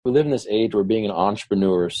We live in this age where being an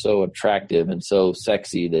entrepreneur is so attractive and so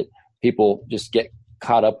sexy that people just get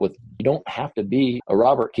caught up with, you don't have to be a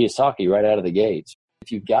Robert Kiyosaki right out of the gates.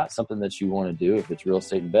 If you've got something that you want to do, if it's real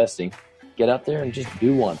estate investing, get out there and just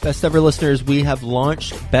do one. Best Ever listeners, we have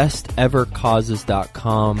launched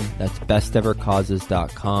bestevercauses.com. That's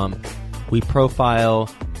bestevercauses.com. We profile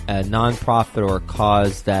a nonprofit or a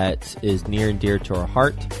cause that is near and dear to our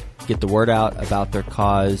heart, get the word out about their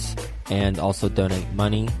cause, and also donate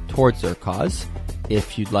money towards their cause.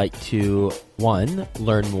 If you'd like to, one,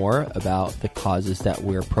 learn more about the causes that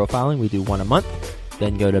we're profiling, we do one a month,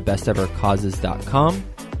 then go to bestevercauses.com.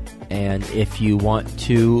 And if you want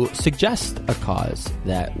to suggest a cause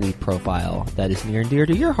that we profile that is near and dear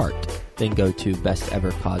to your heart, then go to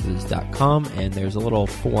bestevercauses.com, and there's a little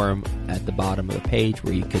form at the bottom of the page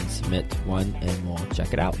where you can submit one and we'll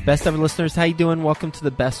check it out. Best Ever listeners, how you doing? Welcome to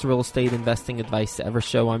the Best Real Estate Investing Advice Ever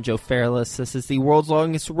show. I'm Joe Fairless. This is the world's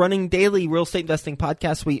longest running daily real estate investing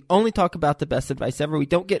podcast. We only talk about the best advice ever. We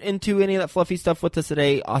don't get into any of that fluffy stuff. With us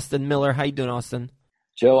today, Austin Miller. How you doing, Austin?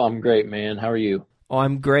 Joe, I'm great, man. How are you? Oh,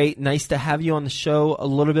 I'm great. Nice to have you on the show. A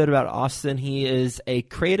little bit about Austin. He is a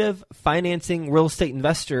creative financing real estate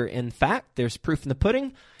investor. In fact, there's proof in the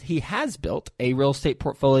pudding. He has built a real estate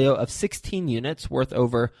portfolio of 16 units worth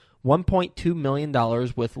over $1.2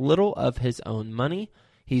 million with little of his own money.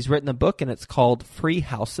 He's written a book, and it's called Free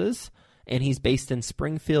Houses, and he's based in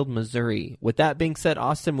Springfield, Missouri. With that being said,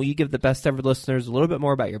 Austin, will you give the Best Ever listeners a little bit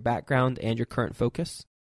more about your background and your current focus?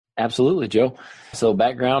 Absolutely, Joe. So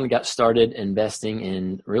background, got started investing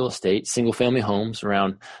in real estate, single-family homes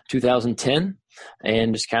around 2010,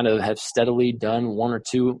 and just kind of have steadily done one or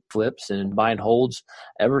two flips and buy and holds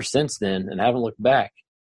ever since then and haven't looked back.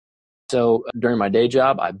 So during my day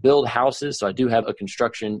job, I build houses. So I do have a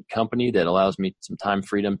construction company that allows me some time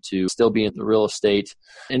freedom to still be in the real estate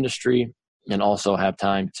industry and also have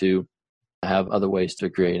time to have other ways to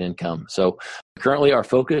create income. So currently our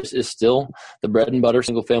focus is still the bread and butter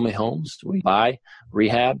single family homes. We buy,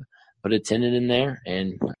 rehab, put a tenant in there,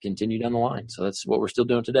 and continue down the line. So that's what we're still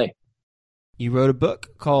doing today. You wrote a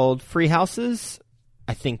book called Free Houses.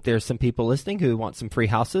 I think there's some people listening who want some free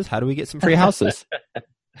houses. How do we get some free houses?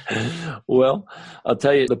 Well, I'll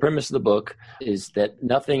tell you, the premise of the book is that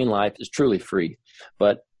nothing in life is truly free,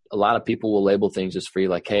 but a lot of people will label things as free,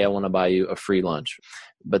 like, hey, I want to buy you a free lunch.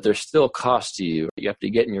 But there's still a cost to you. You have to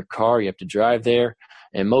get in your car, you have to drive there,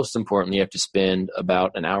 and most importantly, you have to spend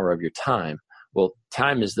about an hour of your time. Well,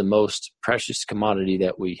 time is the most precious commodity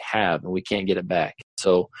that we have, and we can't get it back.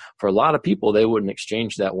 So for a lot of people, they wouldn't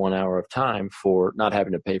exchange that 1 hour of time for not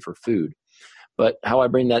having to pay for food. But how I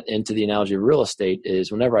bring that into the analogy of real estate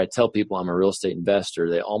is whenever I tell people I'm a real estate investor,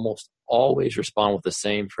 they almost always respond with the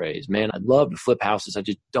same phrase. Man, I'd love to flip houses. I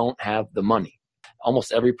just don't have the money.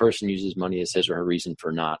 Almost every person uses money as his or her reason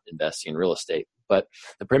for not investing in real estate. But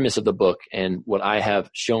the premise of the book and what I have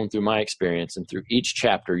shown through my experience and through each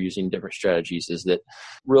chapter using different strategies is that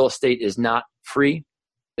real estate is not free.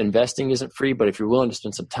 Investing isn't free, but if you're willing to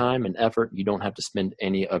spend some time and effort, you don't have to spend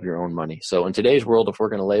any of your own money. So in today's world, if we're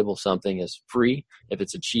going to label something as free, if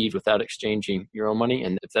it's achieved without exchanging your own money,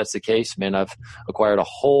 and if that's the case, man, I've acquired a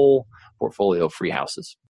whole portfolio of free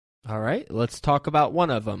houses. All right, let's talk about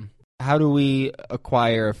one of them. How do we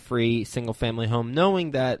acquire a free single-family home,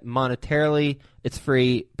 knowing that monetarily it's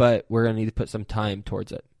free, but we're going to need to put some time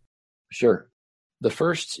towards it? Sure. The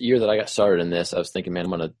first year that I got started in this, I was thinking, man, I'm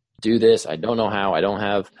going to do this. I don't know how. I don't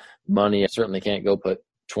have money. I certainly can't go put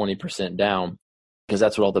 20% down because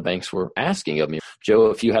that's what all the banks were asking of me.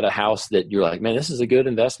 Joe, if you had a house that you're like, man, this is a good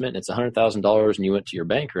investment, it's $100,000, and you went to your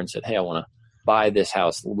banker and said, hey, I want to buy this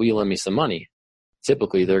house. Will you lend me some money?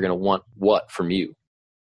 Typically, they're going to want what from you?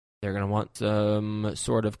 They're going to want some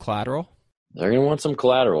sort of collateral. They're going to want some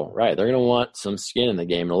collateral, right? They're going to want some skin in the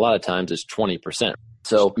game. And a lot of times it's 20%.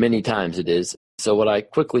 So many times it is. So what I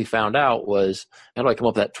quickly found out was, how do I come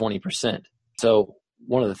up with that 20%? So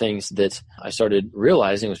one of the things that I started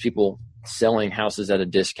realizing was people selling houses at a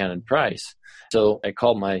discounted price. So I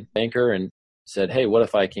called my banker and said, hey, what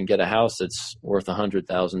if I can get a house that's worth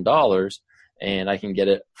 $100,000 and I can get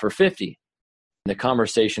it for $50,000? The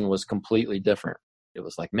conversation was completely different. It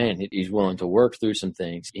was like, man, he's willing to work through some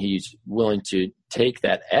things. He's willing to take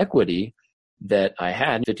that equity that I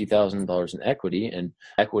had, $50,000 in equity. And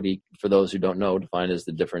equity, for those who don't know, defined as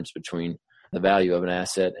the difference between the value of an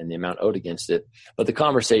asset and the amount owed against it. But the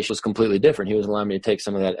conversation was completely different. He was allowing me to take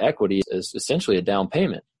some of that equity as essentially a down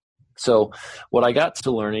payment. So what I got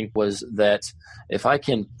to learning was that if I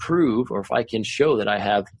can prove or if I can show that I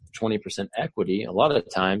have 20% equity, a lot of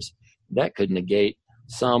times that could negate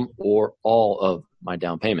some or all of my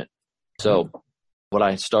down payment. So what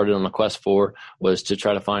I started on a quest for was to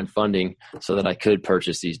try to find funding so that I could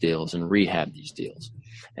purchase these deals and rehab these deals.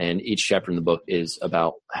 And each chapter in the book is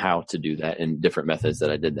about how to do that and different methods that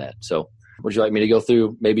I did that. So would you like me to go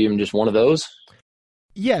through maybe even just one of those?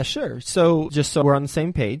 Yeah, sure. So just so we're on the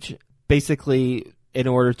same page, basically, in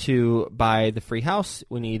order to buy the free house,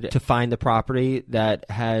 we need to find the property that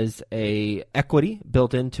has a equity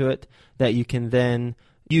built into it that you can then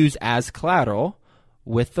use as collateral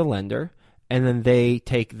with the lender. And then they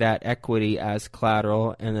take that equity as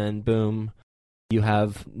collateral, and then boom, you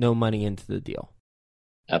have no money into the deal.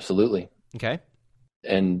 Absolutely. Okay.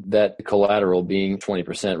 And that collateral being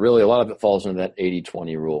 20%, really a lot of it falls into that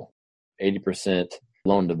 80-20 rule. 80%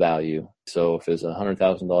 loan to value. So if it's a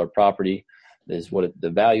 $100,000 property, is what the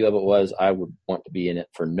value of it was, I would want to be in it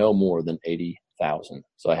for no more than $80,000.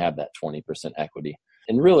 So I have that 20% equity.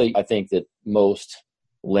 And really, I think that most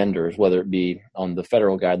lenders, whether it be on the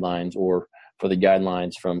federal guidelines or for the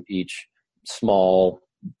guidelines from each small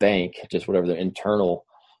bank, just whatever their internal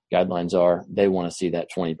guidelines are, they want to see that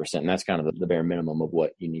 20%. And that's kind of the bare minimum of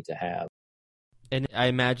what you need to have. And I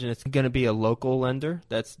imagine it's going to be a local lender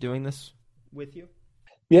that's doing this with you?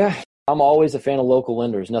 Yeah, I'm always a fan of local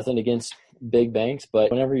lenders. Nothing against big banks, but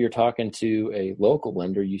whenever you're talking to a local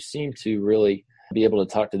lender, you seem to really be able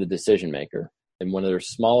to talk to the decision maker. And when they're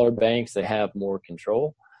smaller banks, they have more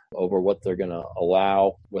control over what they're going to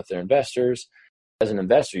allow with their investors. As an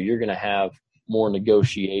investor, you're going to have more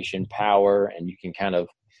negotiation power, and you can kind of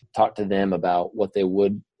talk to them about what they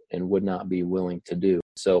would and would not be willing to do.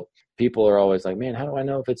 So people are always like, man, how do I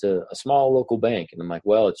know if it's a small local bank? And I'm like,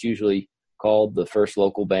 well, it's usually called the first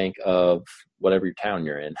local bank of whatever your town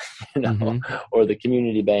you're in, or the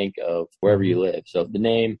community bank of wherever you live. So the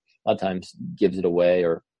name a lot of times gives it away,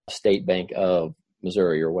 or State Bank of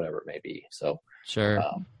Missouri or whatever it may be. So sure.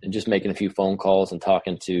 And just making a few phone calls and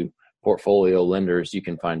talking to portfolio lenders, you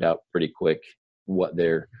can find out pretty quick what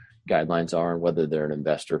their guidelines are and whether they're an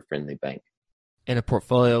investor-friendly bank. And a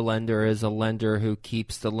portfolio lender is a lender who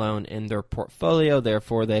keeps the loan in their portfolio.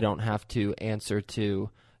 Therefore, they don't have to answer to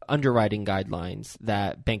underwriting guidelines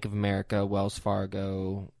that Bank of America, Wells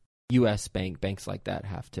Fargo, U.S. Bank, banks like that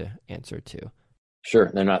have to answer to.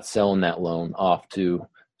 Sure. They're not selling that loan off to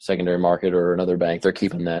secondary market or another bank. They're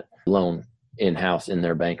keeping that loan in-house in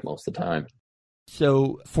their bank most of the time.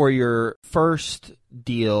 So for your first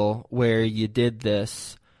deal where you did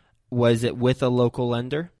this, was it with a local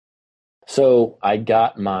lender? So I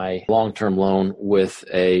got my long-term loan with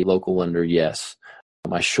a local lender, yes.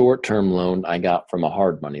 My short-term loan I got from a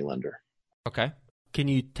hard money lender. Okay. Can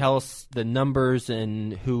you tell us the numbers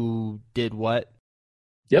and who did what?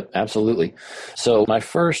 Yep, absolutely. So my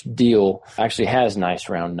first deal actually has nice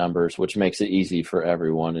round numbers, which makes it easy for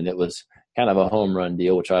everyone. And it was kind of a home run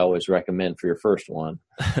deal, which I always recommend for your first one.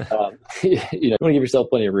 You want to give yourself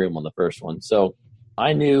plenty of room on the first one. So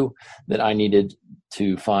I knew that I needed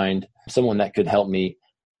to find someone that could help me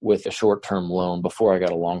with a short-term loan before I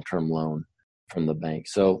got a long-term loan from the bank.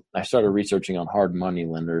 So I started researching on hard money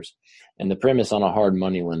lenders. And the premise on a hard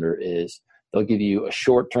money lender is they'll give you a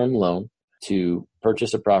short-term loan to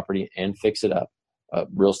purchase a property and fix it up, a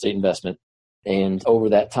real estate investment. And over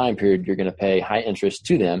that time period, you're going to pay high interest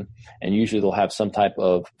to them. And usually they'll have some type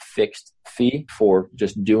of fixed fee for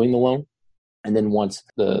just doing the loan. And then once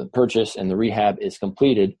the purchase and the rehab is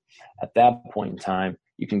completed, at that point in time,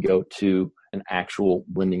 you can go to an actual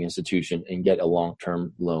lending institution and get a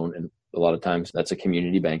long-term loan. And a lot of times that's a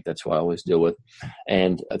community bank. That's who I always deal with.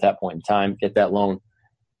 And at that point in time, get that loan,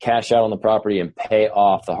 cash out on the property, and pay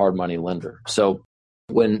off the hard money lender. So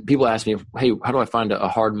when people ask me, hey, how do I find a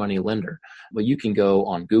hard money lender? Well, you can go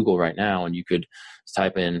on Google right now and you could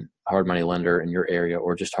type in hard money lender in your area,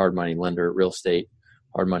 or just hard money lender, real estate,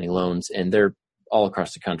 hard money loans, and they're all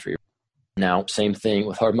across the country. Now, same thing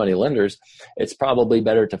with hard money lenders. It's probably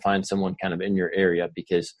better to find someone kind of in your area,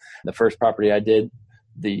 because the first property I did,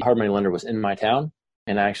 the hard money lender was in my town,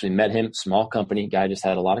 and I actually met him. Small company, guy just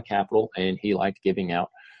had a lot of capital, and he liked giving out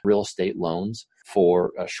real estate loans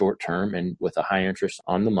for a short term and with a high interest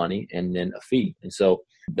on the money and then a fee. And so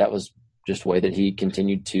that was just the way that he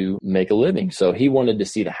continued to make a living. So he wanted to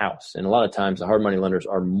see the house. And a lot of times the hard money lenders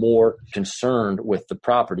are more concerned with the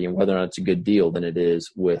property and whether or not it's a good deal than it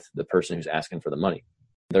is with the person who's asking for the money.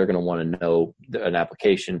 They're going to want to know an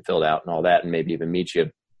application filled out and all that, and maybe even meet you.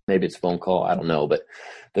 Maybe it's a phone call, I don't know, but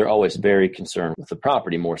they're always very concerned with the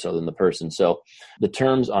property more so than the person. So the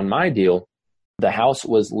terms on my deal, the house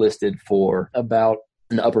was listed for about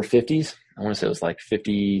in the upper 50s. I want to say it was like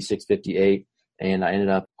 56, 58. And I ended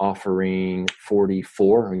up offering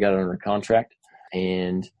 44. We got it under contract.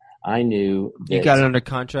 And I knew that... You got it under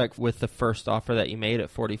contract with the first offer that you made at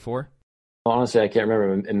 44? Honestly, I can't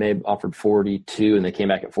remember. It may have offered 42 and they came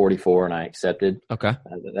back at 44 and I accepted. Okay.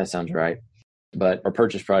 That sounds right. But our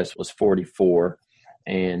purchase price was 44.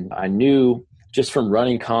 And I knew just from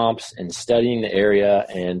running comps and studying the area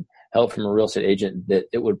and help from a real estate agent that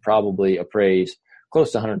it would probably appraise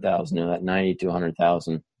close to 100,000, that 90 to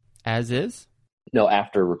 100,000. As is? No,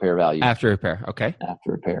 after repair value. After repair. Okay.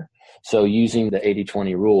 After repair. So using the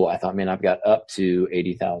 80-20 rule, I thought, man, I've got up to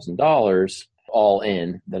 $80,000 all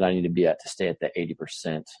in that I need to be at to stay at that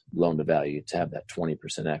 80% loan to value to have that 20%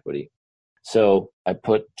 equity. So I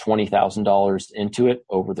put $20,000 into it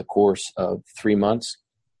over the course of 3 months.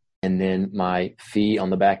 And then my fee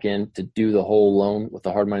on the back end to do the whole loan with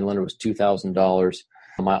the hard money lender was $2,000.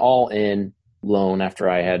 My all in loan after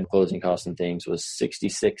I had closing costs and things was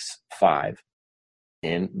 $66,500.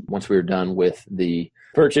 And once we were done with the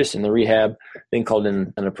purchase and the rehab, then called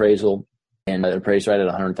in an appraisal and it appraised right at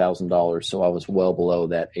 $100,000. So I was well below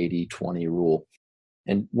that 80-20 rule.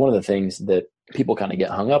 And one of the things that people kind of get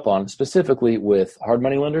hung up on, specifically with hard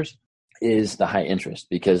money lenders, is the high interest,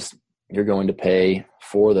 because you're going to pay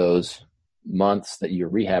for those months that you're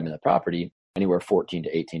rehabbing the property anywhere 14 to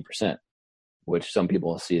 18%, which some people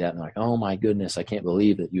will see that and they're like, oh my goodness, I can't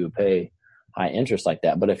believe that you would pay high interest like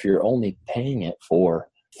that. But if you're only paying it for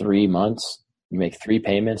 3 months, you make 3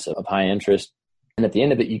 payments of high interest. And at the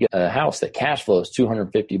end of it, you get a house that cash flows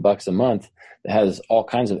 $250 a month that has all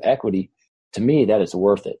kinds of equity. To me, that is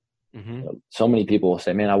worth it. Mm-hmm. So many people will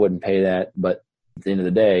say, man, I wouldn't pay that. But at the end of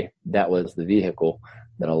the day, that was the vehicle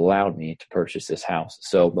that allowed me to purchase this house.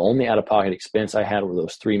 So the only out-of-pocket expense I had were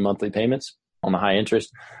those 3 monthly payments on the high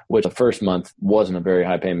interest, which the first month wasn't a very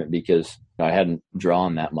high payment because I hadn't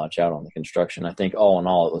drawn that much out on the construction. I think all in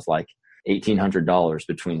all, it was like $1,800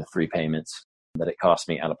 between the 3 payments that it cost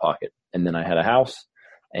me out of pocket. And then I had a house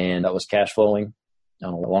and that was cash flowing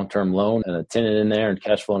on a long-term loan and a tenant in there and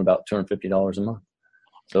cash flowing about $250 a month.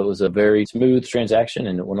 So it was a very smooth transaction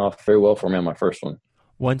and it went off very well for me on my first one.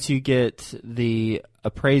 Once you get the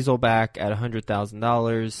appraisal back at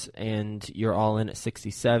 $100,000 and you're all in at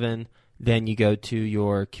 67, then you go to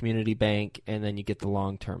your community bank and then you get the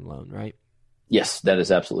long-term loan, right? Yes, that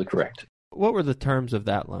is absolutely correct. What were the terms of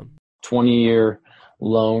that loan? 20-year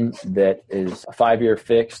loan that is a 5-year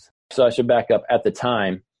fixed. So I should back up. At the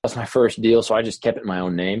time, that was my first deal, so I just kept it in my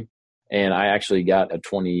own name. And I actually got a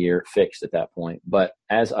 20-year fixed at that point. But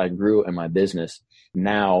as I grew in my business,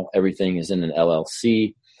 now everything is in an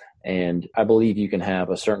LLC. And I believe you can have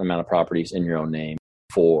a certain amount of properties in your own name,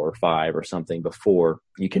 4 or 5 or something, before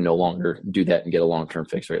you can no longer do that and get a long-term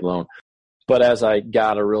fixed rate loan. But as I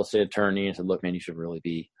got a real estate attorney and said, look, man, you should really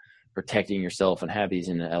be protecting yourself and have these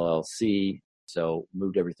in an LLC. So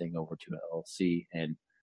moved everything over to an LLC. And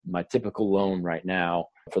my typical loan right now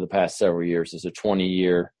for the past several years is a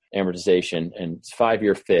 20-year amortization, and it's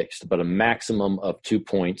 5-year fixed, but a maximum of 2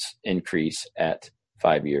 points increase at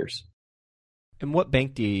 5 years. And what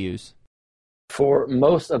bank do you use? For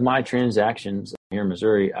most of my transactions here in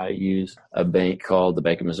Missouri, I use a bank called the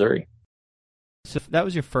Bank of Missouri. So that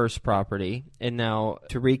was your first property. And now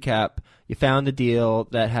to recap, you found a deal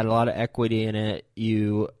that had a lot of equity in it.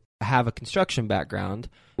 You have a construction background,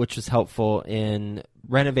 which was helpful in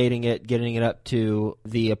renovating it, getting it up to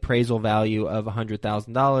the appraisal value of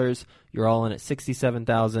 $100,000. You're all in at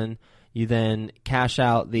 $67,000. You then cash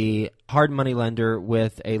out the hard money lender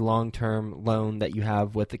with a long-term loan that you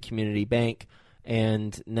have with the community bank.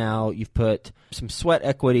 And now you've put some sweat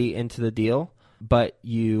equity into the deal, but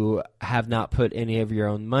you have not put any of your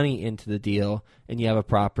own money into the deal, and you have a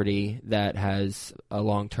property that has a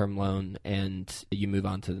long-term loan, and you move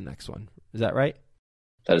on to the next one. Is that right?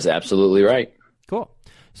 That is absolutely right. Cool.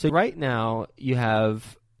 So right now you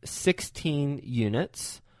have 16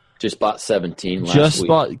 units. Just bought 17 last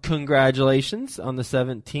week. Congratulations on the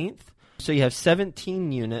 17th. So you have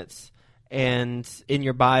 17 units, and in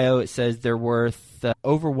your bio it says they're worth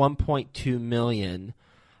over $1.2 million.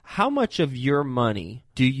 How much of your money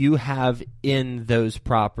do you have in those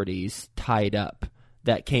properties tied up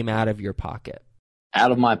that came out of your pocket?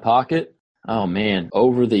 Out of my pocket? Oh, man.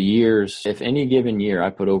 Over the years, if any given year I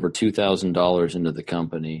put over $2,000 into the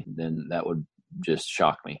company, then that would just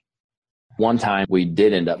shock me. One time we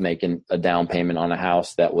did end up making a down payment on a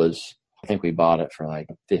house that was, I think we bought it for like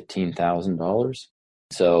 $15,000.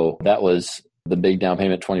 So that was the big down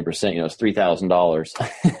payment, 20%, it's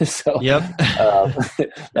 $3,000. So yep.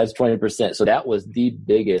 That's 20%. So that was the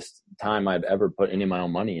biggest time I've ever put any of my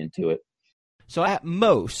own money into it. So at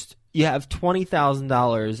most, you have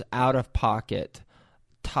 $20,000 out of pocket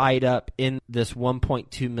tied up in this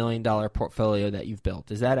 $1.2 million portfolio that you've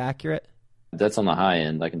built. Is that accurate? That's on the high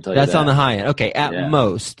end, I can tell you that. That's on the high end. Okay, at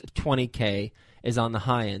most $20K. is on the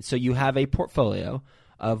high end. So you have a portfolio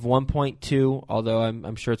of 1.2, although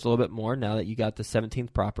I'm sure it's a little bit more now that you got the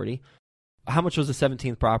 17th property. How much was the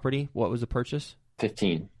 17th property? What was the purchase?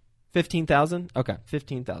 15,000? Okay,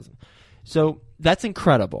 15,000. So that's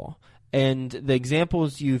incredible. And the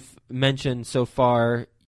examples you've mentioned so far,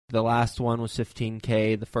 the last one was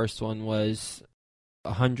 15K, the first one was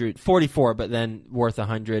 144, but then worth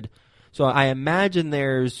 100. So I imagine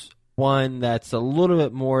there's one that's a little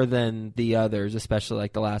bit more than the others, especially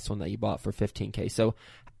like the last one that you bought for 15K. So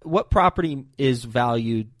what property is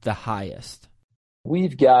valued the highest?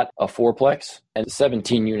 We've got a fourplex and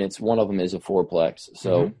 17 units. One of them is a fourplex.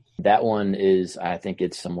 So that one is, I think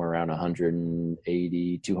it's somewhere around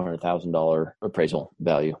 $180,000, $200,000 appraisal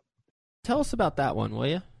value. Tell us about that one, will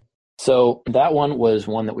you? So that one was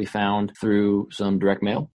one that we found through some direct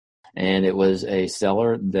mail. And it was a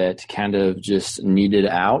seller that kind of just needed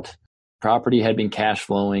out. Property had been cash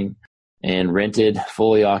flowing and rented,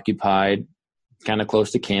 fully occupied, kind of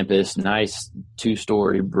close to campus, nice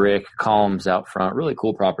 2-story brick columns out front, really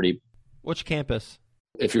cool property. Which campus?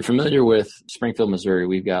 If you're familiar with Springfield, Missouri,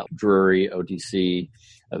 we've got Drury, OTC,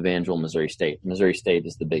 Evangel, Missouri State. Missouri State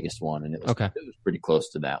is the biggest one, and it was pretty close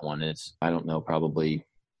to that one. It's, I don't know, probably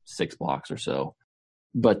 6 blocks or so.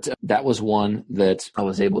 But that was one that I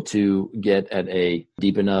was able to get at a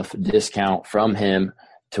deep enough discount from him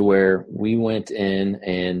to where we went in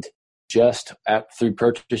and just through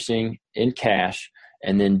purchasing in cash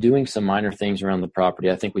and then doing some minor things around the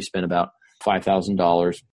property. I think we spent about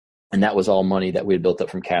 $5,000, and that was all money that we had built up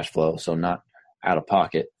from cash flow, so not out of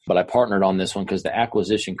pocket. But I partnered on this one because the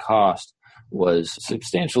acquisition cost was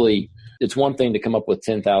substantially, it's one thing to come up with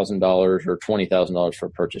 $10,000 or $20,000 for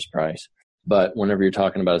a purchase price. But whenever you're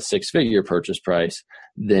talking about a 6-figure purchase price,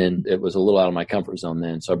 then it was a little out of my comfort zone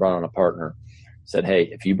then. So I brought on a partner, said, hey,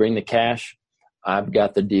 if you bring the cash, I've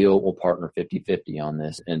got the deal. We'll partner 50-50 on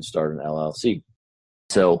this and start an LLC.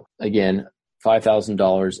 So again,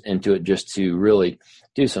 $5,000 into it just to really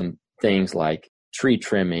do some things like tree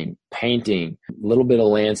trimming, painting, a little bit of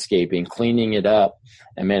landscaping, cleaning it up.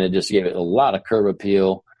 And man, it just gave it a lot of curb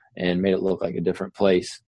appeal and made it look like a different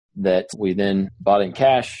place that we then bought in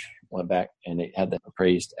cash, went back, and it had that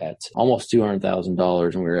appraised at almost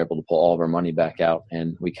 $200,000, and we were able to pull all of our money back out,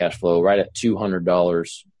 and we cash flow right at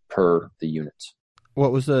 $200 per the units.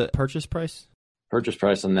 What was the purchase price? Purchase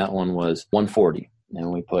price on that one was $140,000,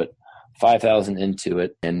 and we put $5,000 into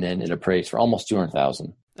it, and then it appraised for almost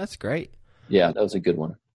 $200,000. That's great. Yeah, that was a good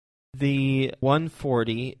one. The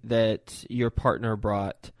 $140,000 that your partner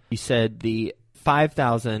brought, you said the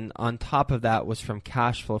 $5,000 on top of that was from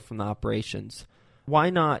cash flow from the operations. Why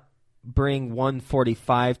not bring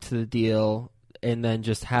 $145,000 to the deal and then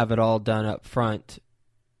just have it all done up front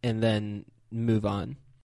and then move on?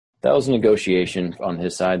 That was a negotiation on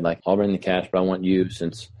his side. Like, I'll bring the cash, but I want you,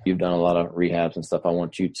 since you've done a lot of rehabs and stuff, I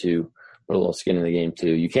want you to put a little skin in the game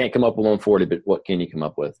too. You can't come up with $140,000, but what can you come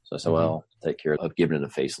up with? So I said, well, I'll take care of giving it a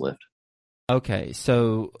facelift. Okay.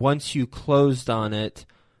 So once you closed on it,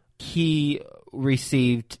 he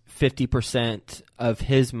received 50% of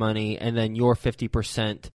his money, and then your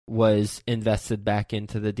 50% was invested back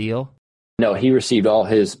into the deal? No, he received all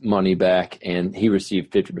his money back, and he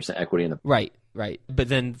received 50% equity in the... Right. But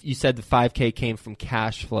then you said the $5,000 came from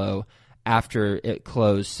cash flow after it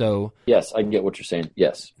closed, so... Yes, I get what you're saying.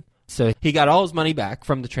 Yes. So he got all his money back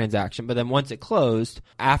from the transaction, but then once it closed,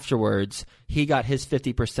 afterwards, he got his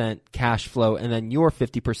 50% cash flow, and then your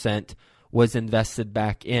 50% was invested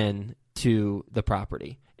back in to the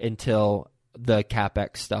property until the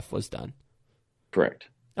CapEx stuff was done. Correct.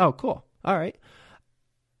 Oh, cool. All right.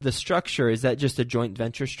 The structure, is that just a joint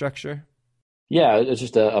venture structure? Yeah, it's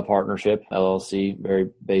just a partnership, LLC, very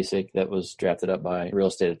basic, that was drafted up by a real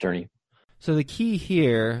estate attorney. So the key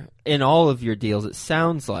here in all of your deals, it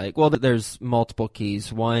sounds like, well, there's multiple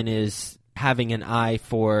keys. One is having an eye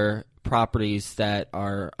for properties that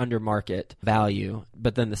are under market value.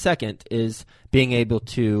 But then the second is being able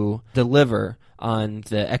to deliver on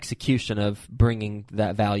the execution of bringing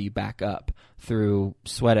that value back up through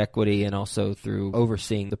sweat equity and also through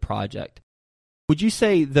overseeing the project. Would you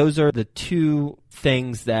say those are the two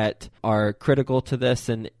things that are critical to this?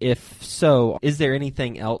 And if so, is there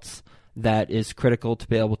anything else that is critical to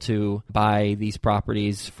be able to buy these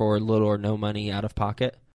properties for little or no money out of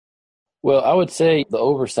pocket? Well, I would say the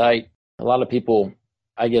oversight, a lot of people,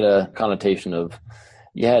 I get a connotation of,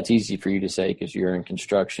 yeah, it's easy for you to say because you're in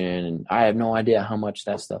construction and I have no idea how much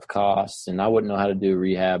that stuff costs and I wouldn't know how to do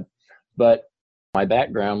rehab. But my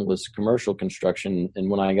background was commercial construction, and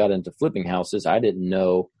when I got into flipping houses, I didn't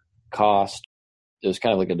know cost. It was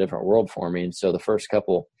kind of like a different world for me. And so the first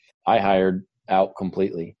couple I hired out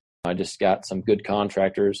completely. I just got some good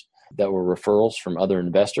contractors that were referrals from other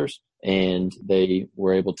investors, and they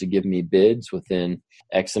were able to give me bids within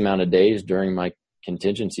X amount of days during my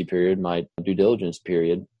contingency period, my due diligence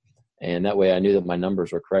period. And that way I knew that my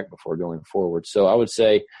numbers were correct before going forward. So I would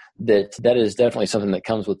say that that is definitely something that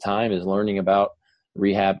comes with time, is learning about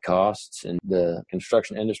rehab costs in the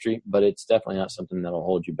construction industry, but it's definitely not something that'll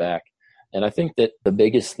hold you back. And I think that the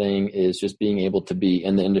biggest thing is just being able to be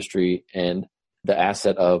in the industry and the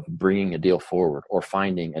asset of bringing a deal forward or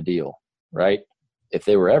finding a deal, right? If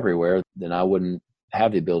they were everywhere, then I wouldn't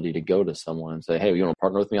have the ability to go to someone and say, hey, you want to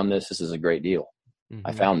partner with me on this? This is a great deal. Mm-hmm.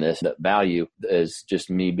 I found this. The value is just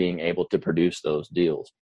me being able to produce those deals.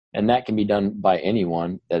 And that can be done by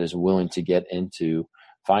anyone that is willing to get into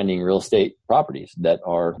finding real estate properties that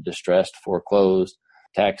are distressed, foreclosed,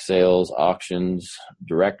 tax sales, auctions,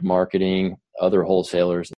 direct marketing, other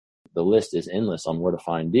wholesalers. The list is endless on where to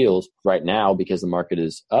find deals. Right now, because the market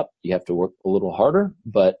is up, you have to work a little harder.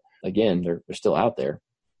 But again, they're still out there.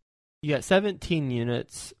 You got 17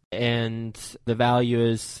 units and the value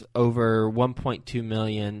is over $1.2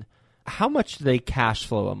 million. How much do they cash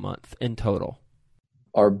flow a month in total?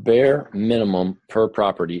 Our bare minimum per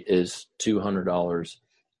property is $200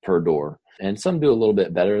 per door. And some do a little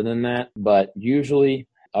bit better than that, but usually,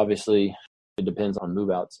 obviously, it depends on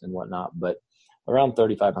move-outs and whatnot, but around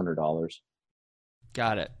 $3,500.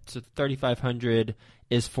 Got it. So $3,500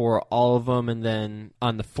 is for all of them, and then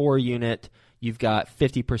on the 4-unit, you've got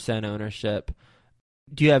 50% ownership.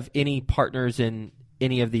 Do you have any partners in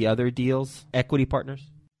any of the other deals, equity partners?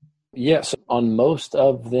 Yes. On most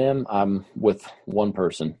of them, I'm with one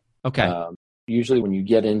person. Okay. Usually when you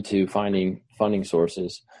get into finding funding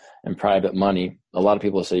sources and private money, a lot of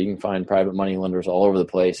people say you can find private money lenders all over the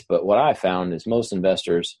place. But what I found is most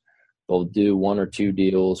investors, they'll do 1 or 2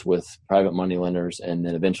 deals with private money lenders, and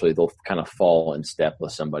then eventually they'll kind of fall in step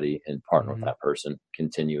with somebody and partner with that person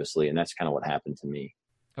continuously. And that's kind of what happened to me.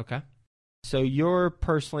 Okay. So you're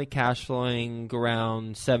personally cash flowing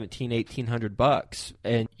around $1,800,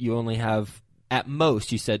 and you only have, at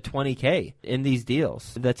most, you said $20K in these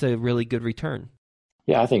deals. That's a really good return.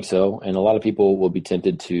 Yeah, I think so. And a lot of people will be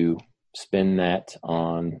tempted to spend that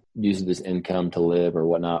on using this income to live or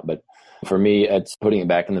whatnot. But for me, it's putting it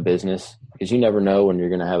back in the business, because you never know when you're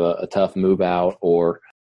going to have a tough move out or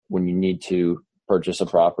when you need to purchase a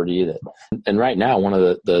property. And right now, one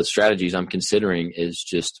of the strategies I'm considering is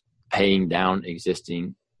just paying down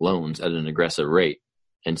existing loans at an aggressive rate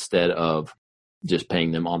instead of just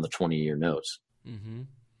paying them on the 20-year notes. Mm-hmm.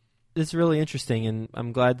 It's really interesting, and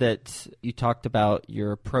I'm glad that you talked about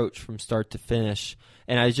your approach from start to finish.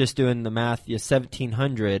 And I was just doing the math. You have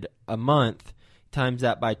 $1,700 a month, times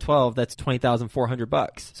that by 12, that's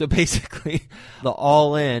 $20,400. So basically, the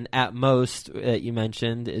all-in at most that you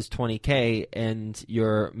mentioned is $20K, and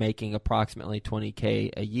you're making approximately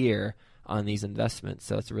 $20K a year on these investments.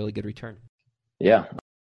 So it's a really good return. Yeah.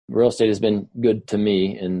 Real estate has been good to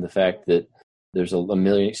me in the fact that there's a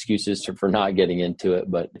million excuses for not getting into it.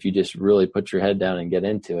 But if you just really put your head down and get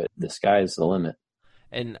into it, the sky is the limit.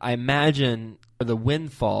 And I imagine the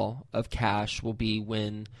windfall of cash will be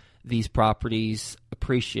when these properties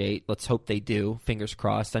appreciate. Let's hope they do. Fingers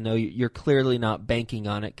crossed. I know you're clearly not banking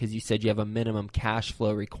on it because you said you have a minimum cash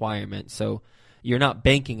flow requirement. So you're not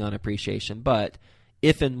banking on appreciation. But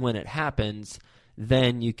if and when it happens,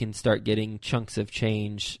 then you can start getting chunks of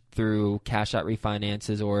change through cash out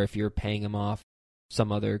refinances, or if you're paying them off,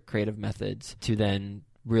 some other creative methods to then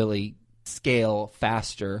really scale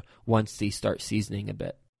faster once these start seasoning a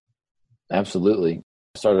bit. Absolutely.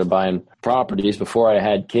 I started buying properties before I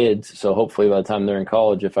had kids, so hopefully by the time they're in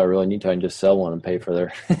college, if I really need to, I can just sell one and pay for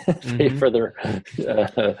their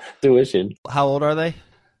tuition. How old are they?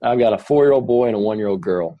 I've got a 4-year-old boy and a 1-year-old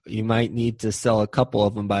girl. You might need to sell a couple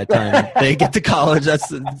of them by the time they get to college.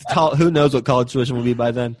 Who knows what college tuition will be by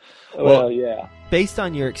then. Well, yeah. Based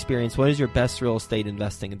on your experience, what is your best real estate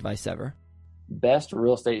investing advice ever? Best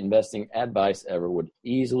real estate investing advice ever would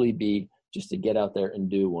easily be just to get out there and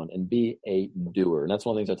do one and be a doer. And that's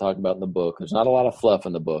one of the things I talk about in the book. There's not a lot of fluff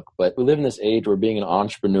in the book, but we live in this age where being an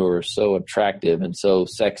entrepreneur is so attractive and so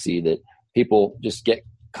sexy that people just get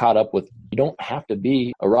caught up with. You don't have to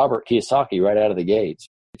be a Robert Kiyosaki right out of the gates.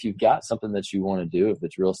 If you've got something that you want to do, if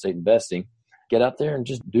it's real estate investing, get out there and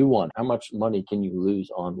just do one. How much money can you lose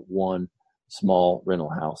on one small rental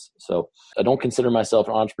house? So I don't consider myself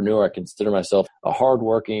an entrepreneur. I consider myself a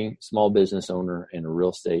hardworking small business owner and a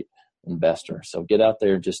real estate investor. So get out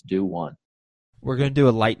there and just do one. We're going to do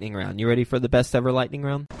a lightning round. You ready for the best ever lightning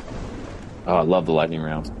round? Oh, I love the lightning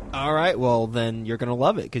round. All right, well, then you're going to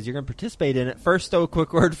love it because you're going to participate in it. First, though, a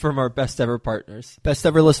quick word from our Best Ever partners. Best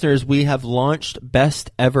Ever listeners, we have launched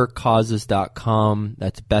bestevercauses.com.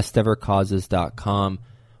 That's bestevercauses.com.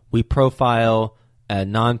 We profile a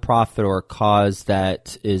nonprofit or a cause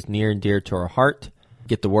that is near and dear to our heart,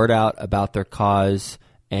 get the word out about their cause,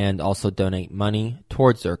 and also donate money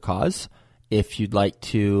towards their cause. If you'd like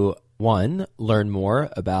to, one, learn more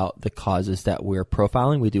about the causes that we're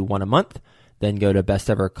profiling, we do one a month. Then go to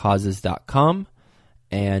bestevercauses.com.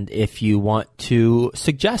 And if you want to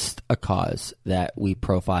suggest a cause that we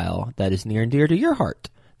profile that is near and dear to your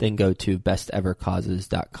heart, then go to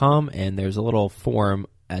bestevercauses.com. And there's a little form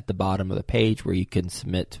at the bottom of the page where you can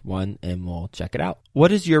submit one and we'll check it out.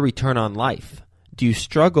 What is your return on life? Do you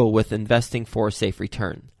struggle with investing for a safe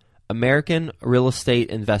return? American Real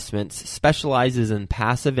Estate Investments specializes in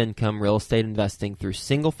passive income real estate investing through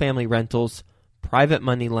single-family rentals, private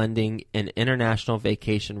money lending, and international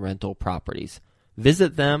vacation rental properties.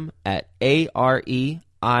 Visit them at areiusa.com.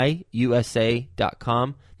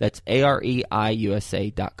 That's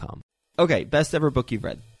areiusa.com. Okay, best ever book you've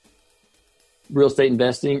read. Real Estate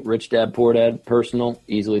Investing, Rich Dad, Poor Dad, Personal,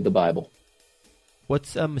 Easily the Bible.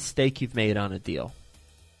 What's a mistake you've made on a deal?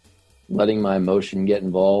 Letting my emotion get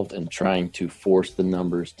involved and trying to force the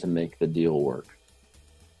numbers to make the deal work.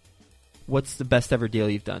 What's the best ever deal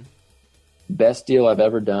you've done? Best deal I've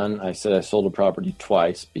ever done, I said I sold a property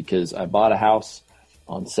twice because I bought a house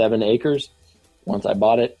on 7 acres. Once I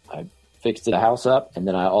bought it, I fixed the house up, and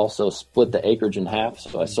then I also split the acreage in half.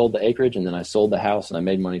 So I sold the acreage, and then I sold the house, and I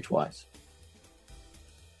made money twice.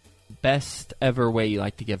 Best ever way you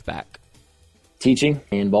like to give back? Teaching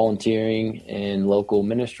and volunteering in local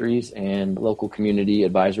ministries and local community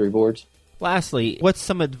advisory boards. Lastly, what's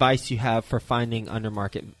some advice you have for finding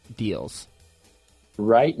under-market deals?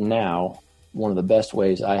 Right now, one of the best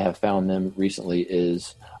ways I have found them recently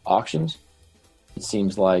is auctions. It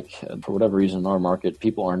seems like, for whatever reason in our market,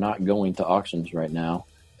 people are not going to auctions right now.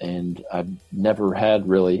 And I've never had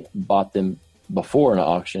really bought them before an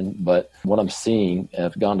auction, but what I'm seeing,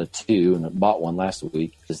 I've gone to 2 and I bought one last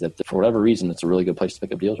week, is that for whatever reason, it's a really good place to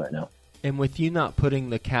pick up deals right now. And with you not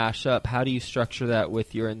putting the cash up, how do you structure that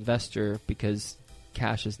with your investor? Because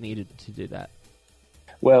cash is needed to do that.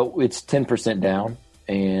 Well, it's 10% down.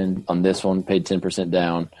 And on this one, paid 10%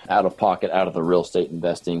 down out of pocket, out of the real estate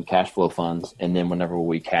investing, cash flow funds. And then whenever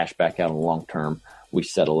we cash back out in the long term, we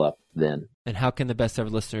settle up then. And how can the best ever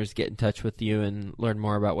listeners get in touch with you and learn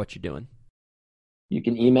more about what you're doing? You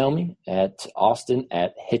can email me at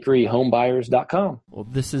austin@hickoryhomebuyers.com. Well,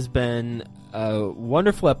 this has been a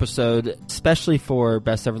wonderful episode, especially for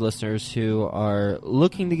best ever listeners who are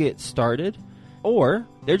looking to get started, or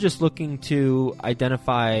they're just looking to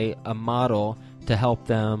identify a model to help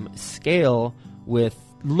them scale with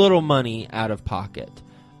little money out of pocket.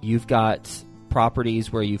 You've got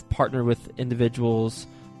properties where you've partnered with individuals.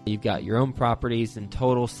 You've got your own properties, in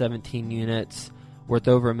total 17 units worth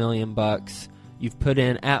over $1 million. You've put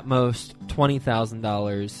in at most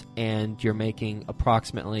 $20,000 and you're making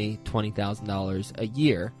approximately $20,000 a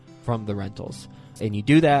year from the rentals. And you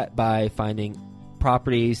do that by finding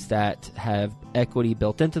properties that have equity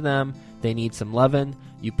built into them. They need some leaven.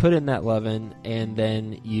 You put in that leaven, and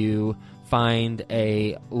then you find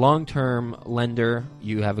a long-term lender.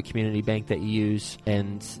 You have a community bank that you use,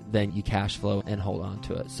 and then you cash flow and hold on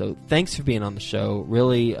to it. So thanks for being on the show.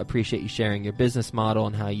 Really appreciate you sharing your business model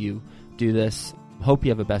and how you do this. Hope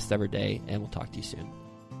you have a best ever day, and we'll talk to you soon.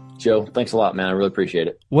 Joe, thanks a lot, man. I really appreciate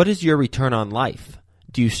it. What is your return on life?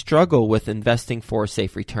 Do you struggle with investing for a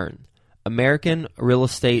safe return? American Real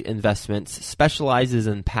Estate Investments specializes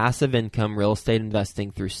in passive income real estate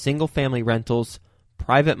investing through single-family rentals,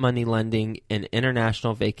 private money lending, and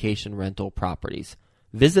international vacation rental properties.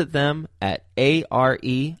 Visit them at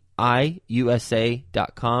areiusa.com.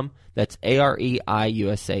 That's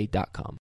areiusa.com.